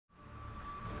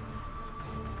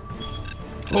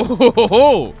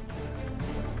Oh!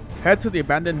 Head to the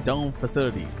abandoned dome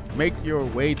facility. Make your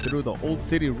way through the old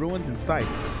city ruins in sight.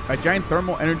 A giant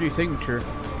thermal energy signature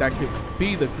that could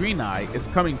be the green eye is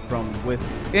coming from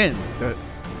within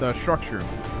the structure.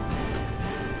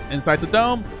 Inside the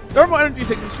dome, thermal energy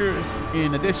signatures,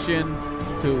 in addition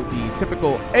to the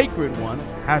typical A-grid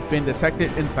ones, have been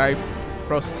detected inside.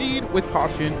 Proceed with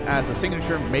caution as a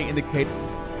signature may indicate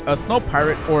a snow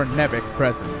pirate or Nevik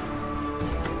presence.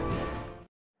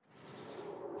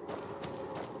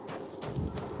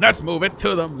 Let's move it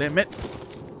to the limit.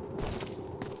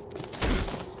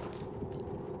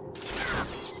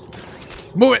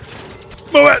 Move it!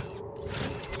 Move it!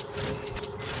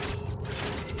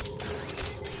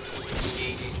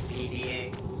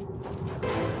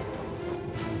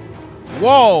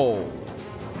 Whoa!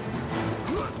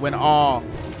 When all...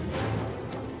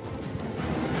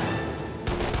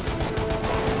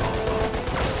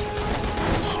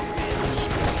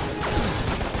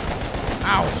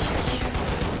 Ow!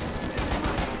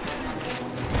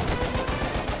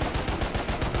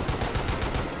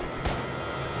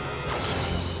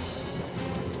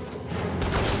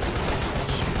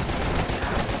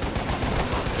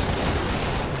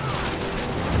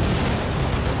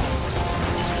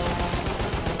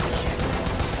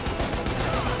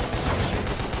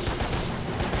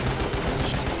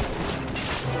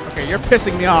 Okay, you're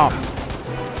pissing me off.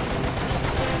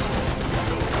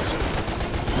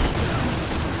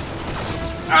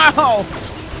 Ow!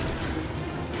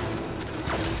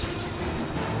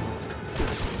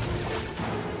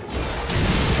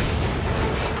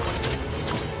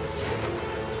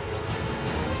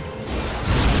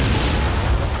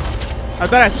 I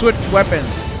thought I switched weapons,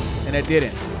 and I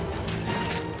didn't.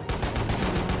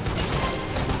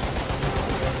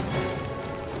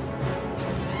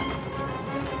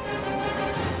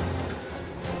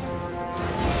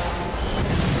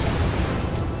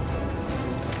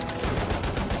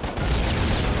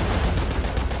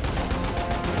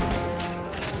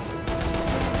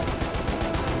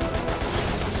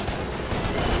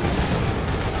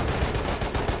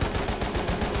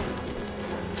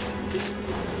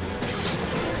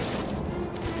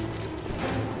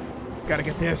 Gotta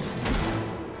get this.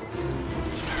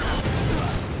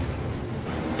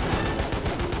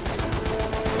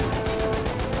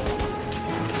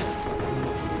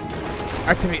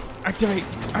 Activate, activate,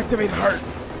 activate heart.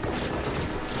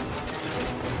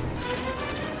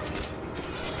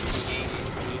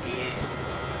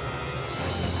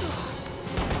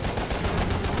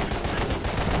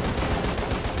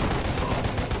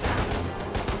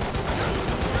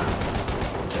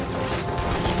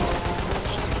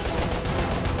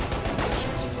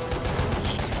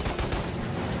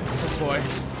 Boy.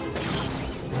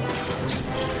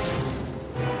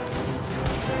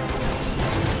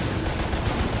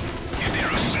 If there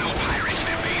are snow pirates,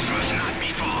 their base must not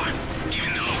be far.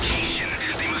 Given the location,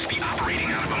 they must be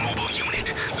operating out of a mobile unit.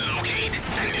 Locate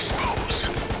and dispose.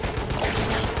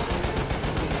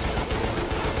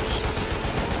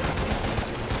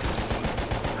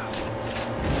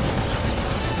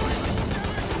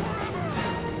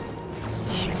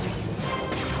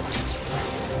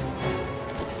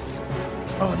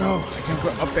 Oh no, I can't go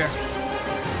up there.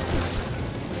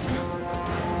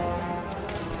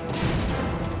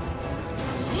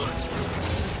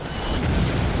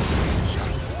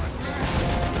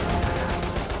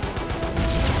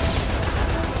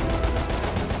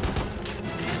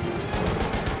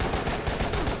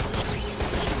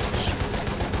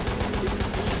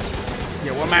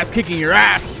 Yeah, one man's kicking your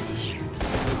ass.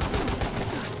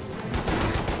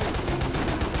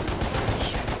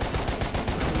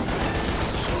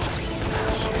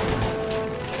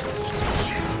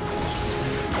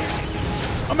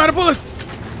 I'm out of bullets!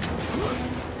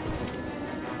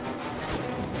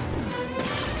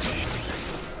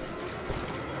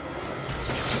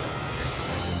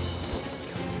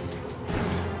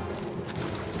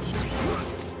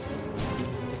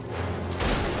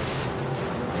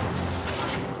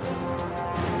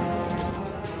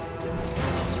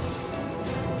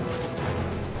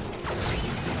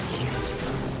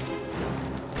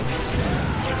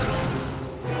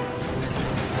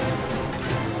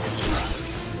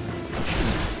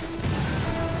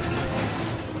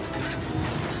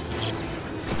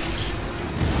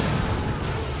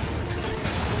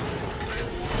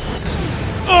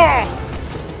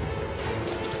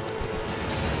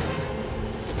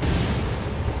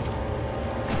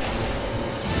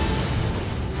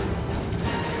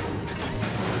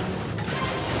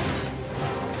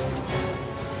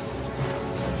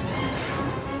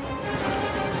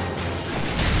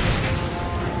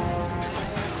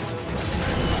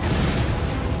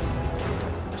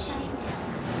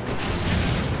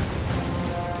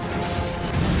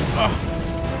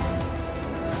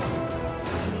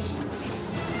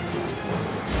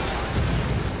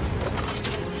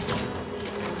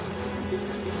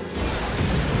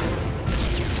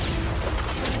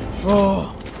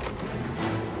 Oh.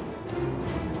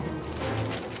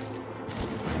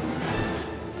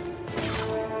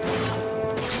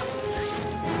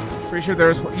 Pretty sure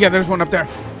there's one up there.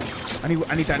 I need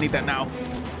that now.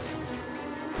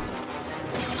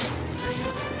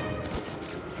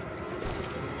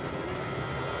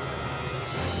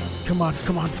 Come on,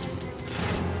 come on.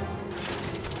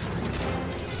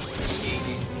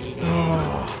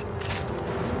 Oh.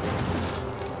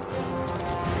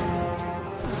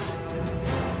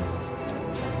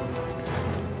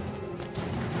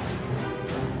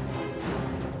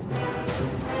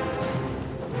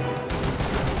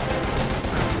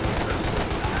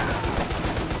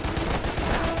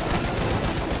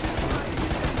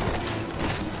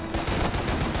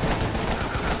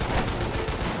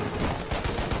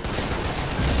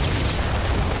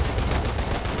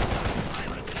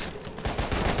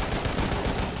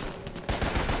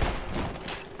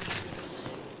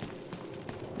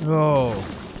 Oh.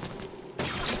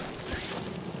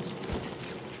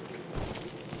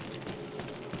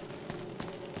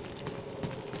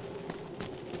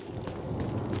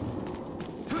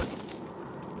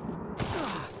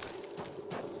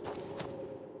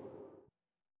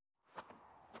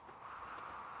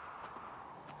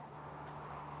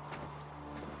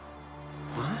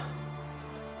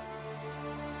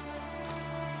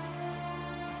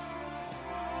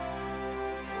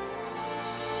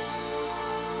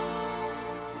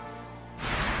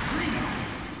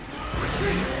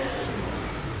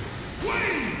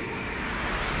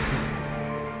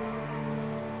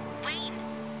 Wayne,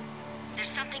 there's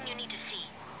something you need to see.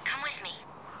 Come with me.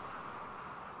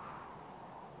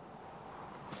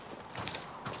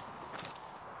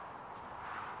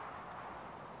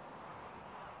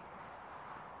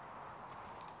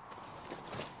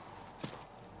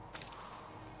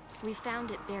 We found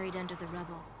it buried under the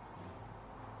rubble.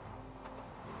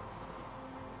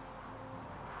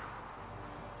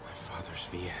 My father's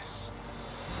VS.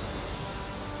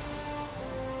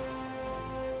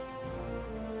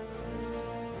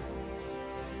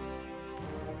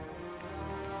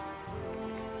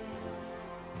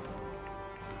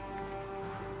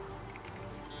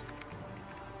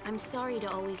 I'm sorry to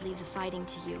always leave the fighting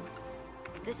to you.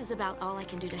 This is about all I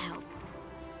can do to help.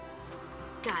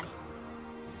 Got it.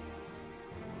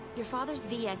 Your father's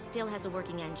VS still has a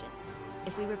working engine.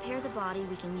 If we repair the body,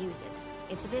 we can use it.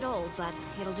 It's a bit old, but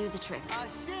it'll do the trick.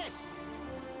 Sis!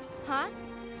 Huh?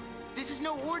 This is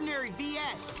no ordinary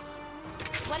VS.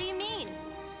 What do you mean?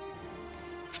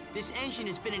 This engine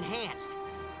has been enhanced.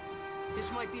 This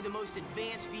might be the most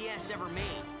advanced VS ever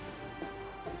made.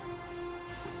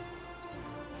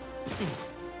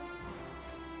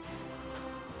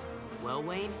 Well,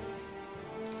 Wayne?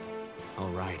 I'll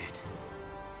ride it.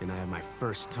 And I have my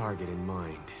first target in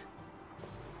mind.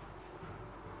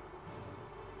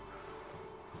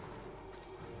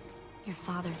 Your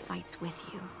father fights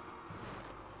with you.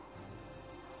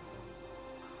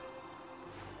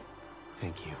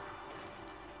 Thank you.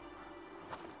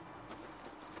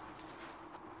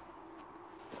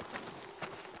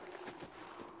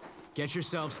 Get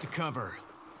yourselves to cover.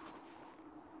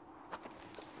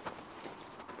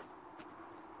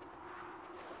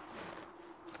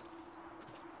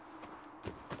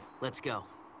 Let's go.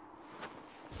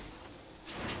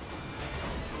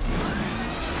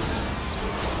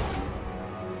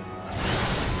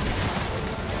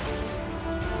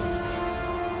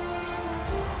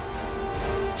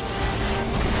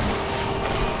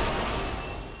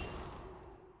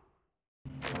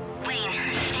 Wayne,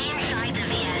 stay inside the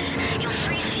VS. You'll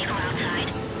freeze if you go outside.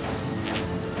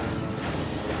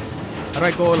 How do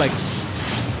I go like?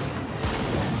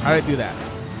 How do I do that?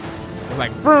 It's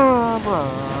like.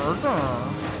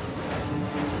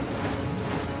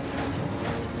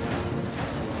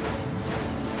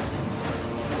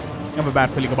 I have a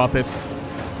bad feeling about this.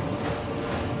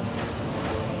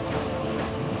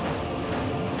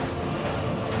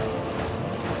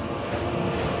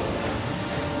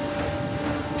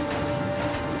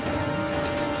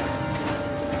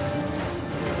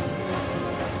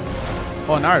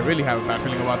 Oh, now I really have a bad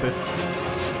feeling about this.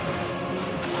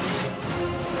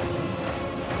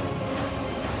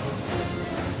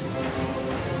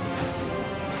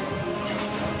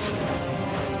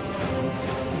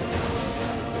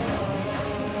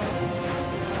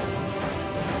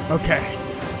 Okay.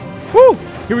 Woo!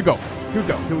 Here we go. Here we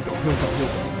go. Here we go. Here we go. Here we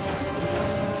go.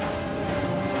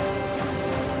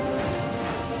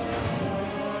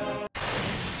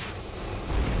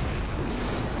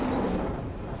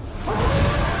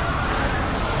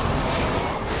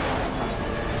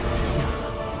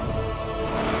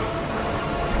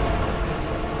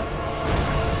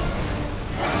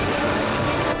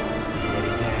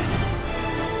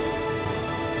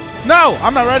 No,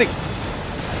 I'm not ready.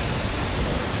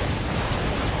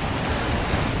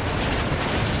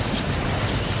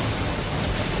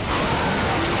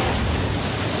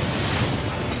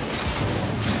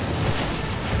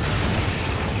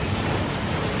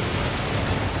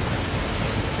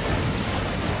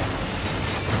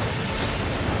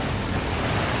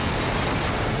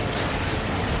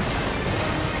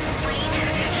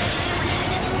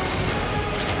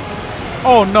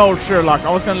 Oh no, Sherlock.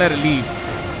 I was gonna let it leave.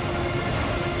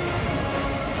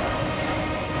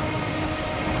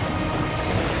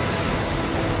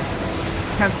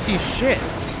 Can't see shit.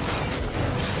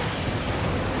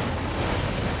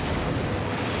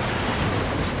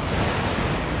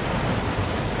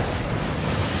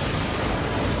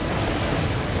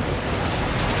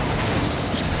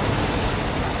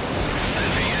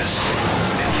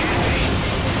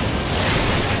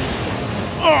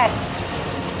 Oh!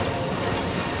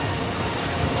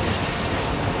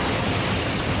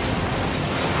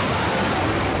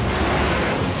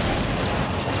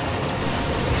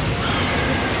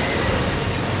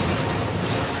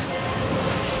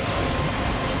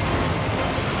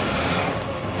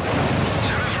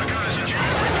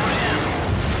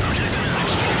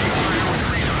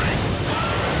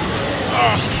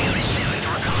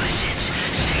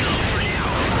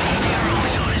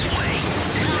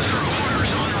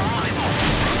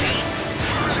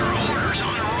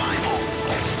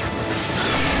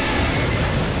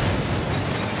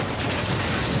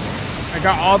 I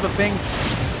got all the things.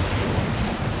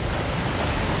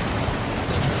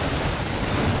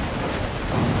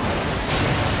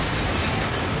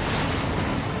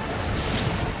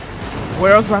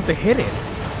 Where else do I have to hit it?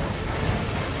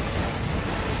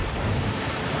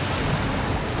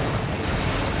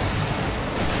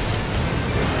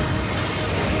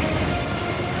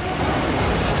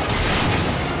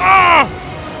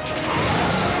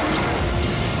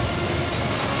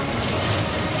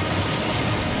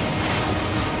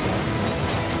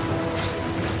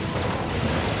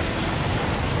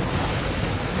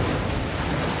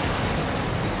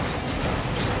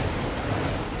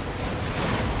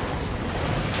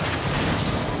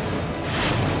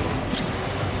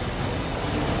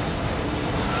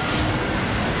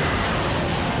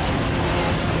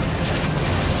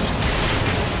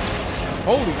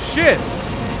 Holy shit!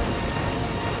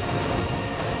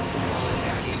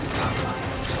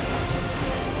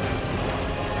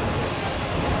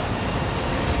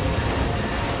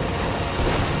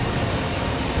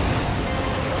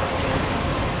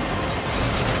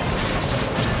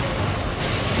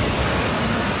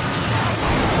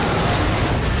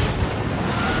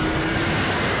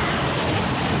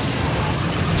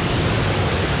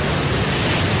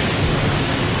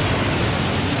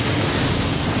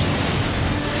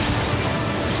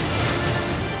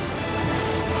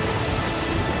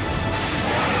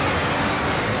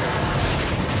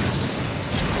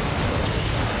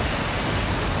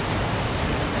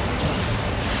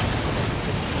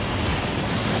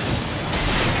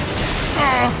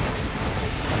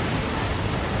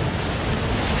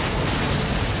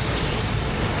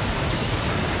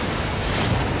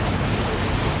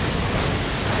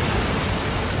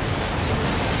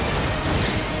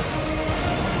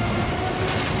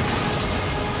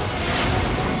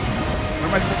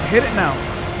 Am I supposed to hit it now?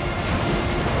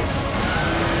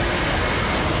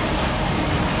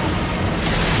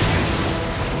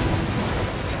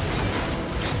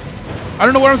 I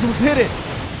don't know where I'm supposed to hit it.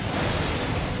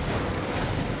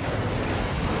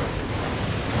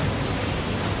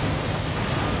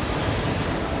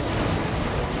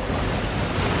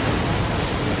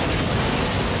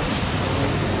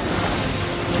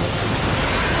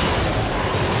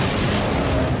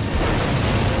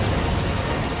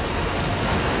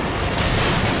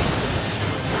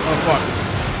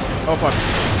 Oh fuck.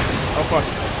 Oh fuck.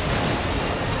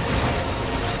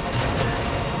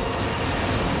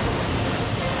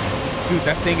 Dude,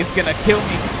 that thing is gonna kill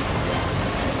me.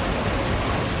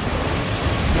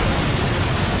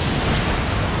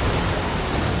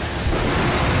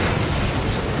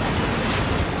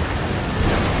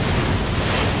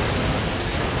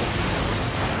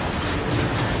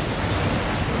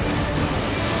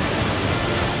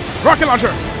 Rocket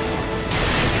launcher!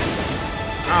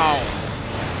 Ow.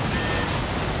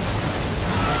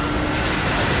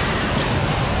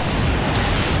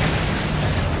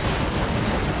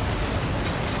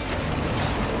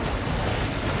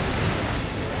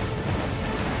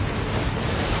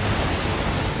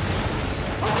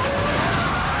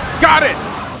 Got it!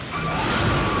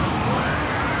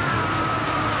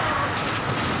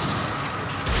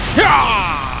 Yeah!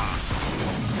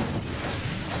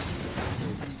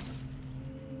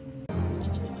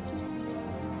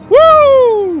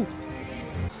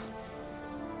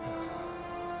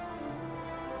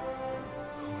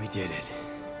 did it.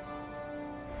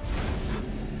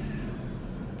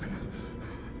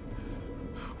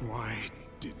 Why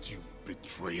did you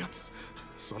betray us,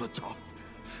 Solotov?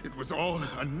 It was all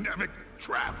a Nevik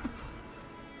trap!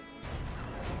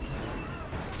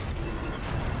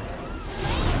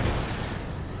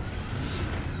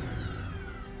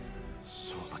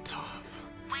 Solotov.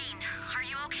 Wayne, are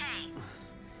you okay?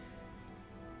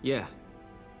 Yeah.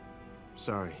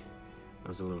 Sorry. I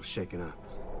was a little shaken up.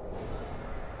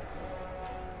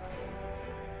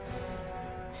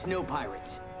 Snow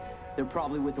pirates. They're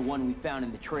probably with the one we found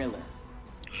in the trailer.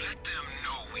 Let them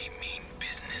know we mean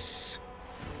business.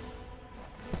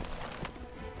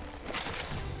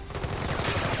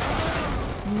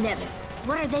 Nevik,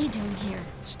 what are they doing here?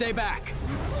 Stay back!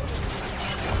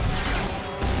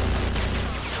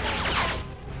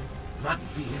 That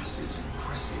VS is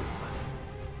impressive.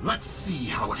 Let's see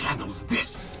how it handles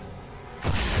this!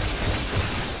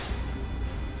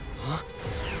 Huh?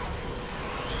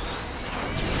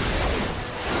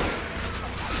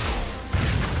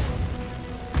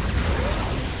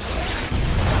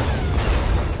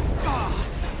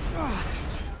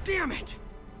 Damn it!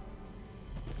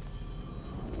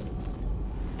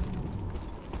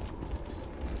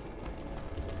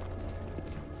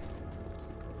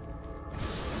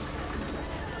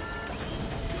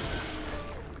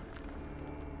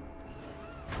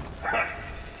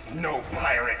 No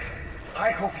pirate.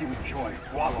 I hope you enjoy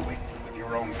wallowing with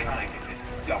your own kind in this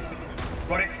dump.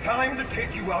 But it's time to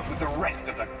take you out with the rest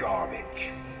of the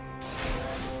garbage.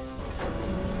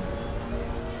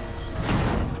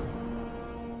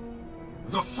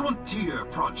 The Frontier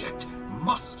Project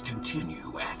must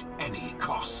continue at any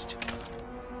cost.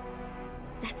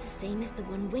 That's the same as the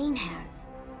one Wayne has.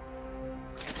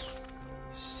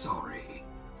 Sorry.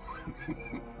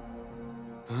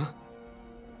 Huh?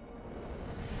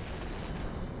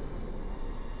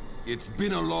 It's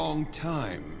been a long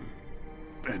time.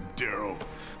 Bandero,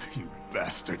 you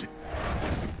bastard.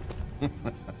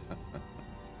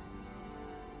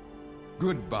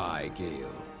 Goodbye,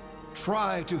 Gale.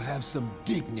 Try to have some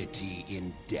dignity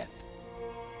in death.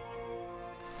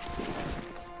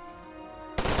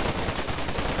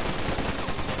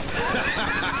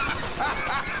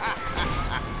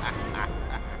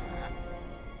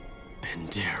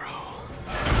 Bandero.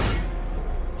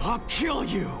 I'll kill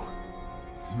you!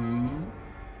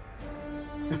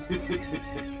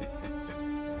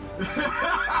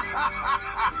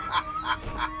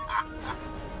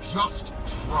 Just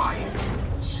try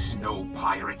it, Snow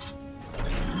Pirate.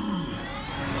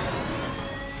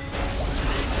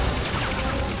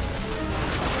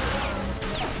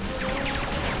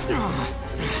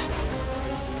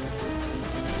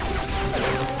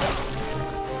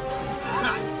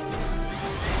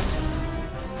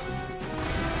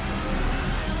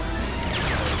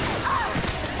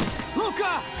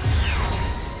 Luca!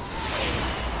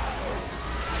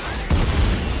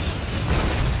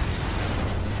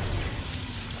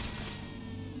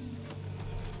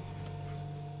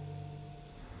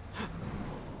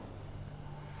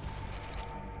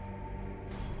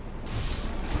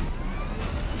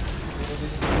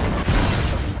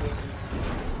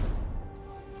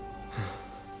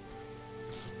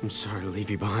 I'm sorry to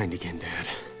leave you behind again, Dad.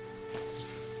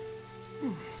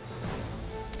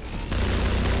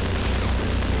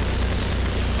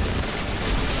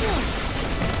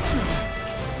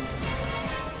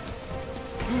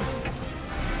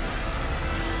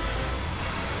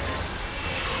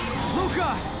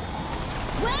 Luca!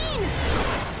 Wayne!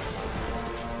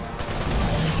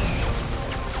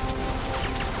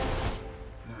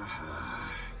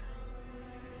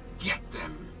 Get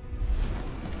them.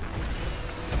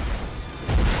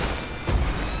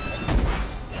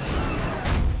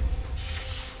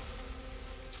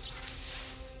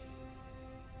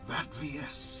 That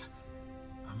VS.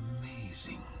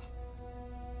 Amazing.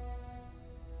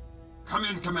 Come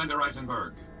in, Commander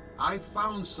Eisenberg. I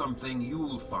found something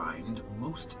you'll find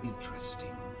most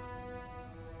interesting.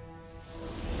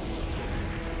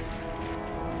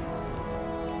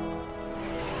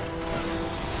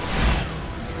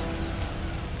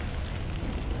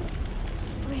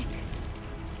 Rick.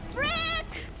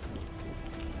 Rick!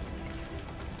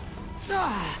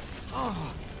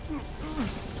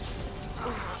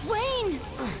 Wayne!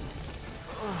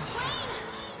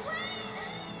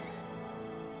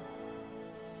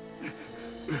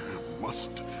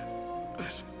 Must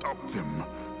stop them.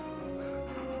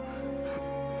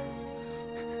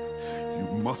 You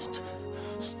must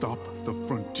stop the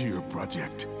Frontier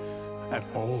Project at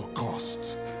all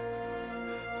costs.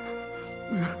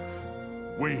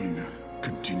 Wayne,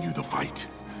 continue the fight.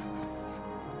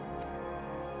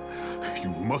 You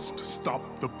must stop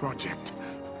the project.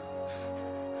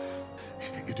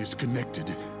 It is connected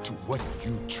to what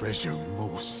you treasure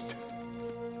most.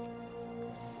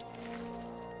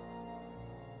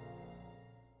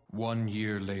 One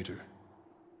year later,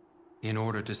 in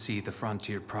order to see the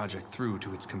Frontier project through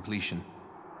to its completion,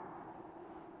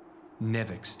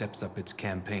 Nevik steps up its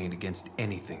campaign against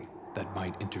anything that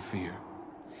might interfere.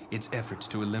 Its efforts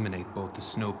to eliminate both the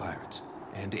Snow Pirates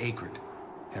and Akrid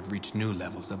have reached new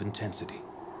levels of intensity.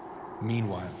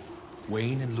 Meanwhile,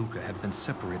 Wayne and Luca have been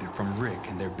separated from Rick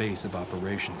and their base of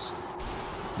operations.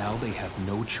 Now they have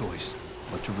no choice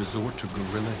but to resort to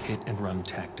guerrilla hit-and-run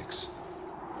tactics.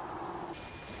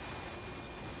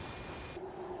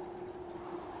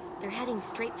 They're heading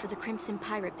straight for the Crimson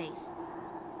Pirate base.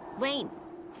 Wayne,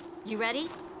 you ready?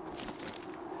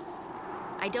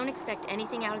 I don't expect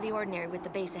anything out of the ordinary with the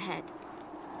base ahead.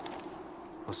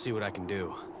 I'll see what I can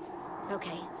do.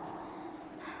 Okay.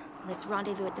 Let's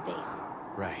rendezvous at the base.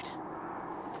 Right.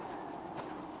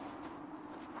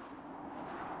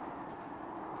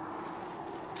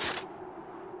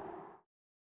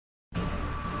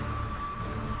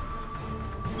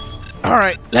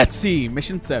 Alright, let's see.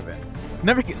 Mission 7.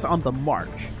 Nevik is on the march,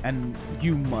 and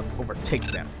you must overtake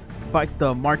them. Fight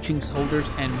the marching soldiers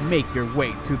and make your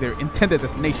way to their intended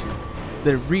destination,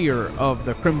 the rear of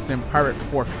the Crimson Pirate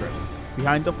Fortress.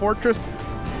 Behind the fortress,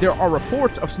 there are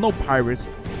reports of Snow Pirates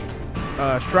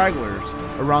stragglers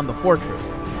around the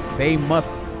fortress. They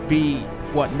must be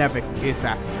what Nevik is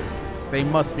after. They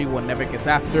must be what Nevik is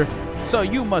after, so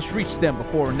you must reach them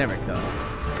before Nevik does.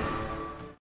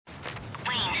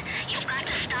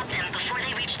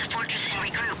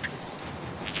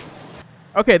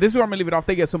 Okay, this is where I'm going to leave it off.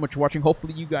 Thank you guys so much for watching.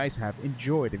 Hopefully you guys have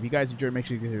enjoyed. If you guys enjoyed, make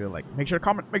sure you give it a like. Make sure to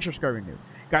comment. Make sure to subscribe if you're new.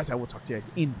 Guys, I will talk to you guys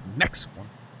in the next one.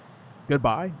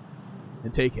 Goodbye,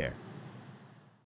 and take care.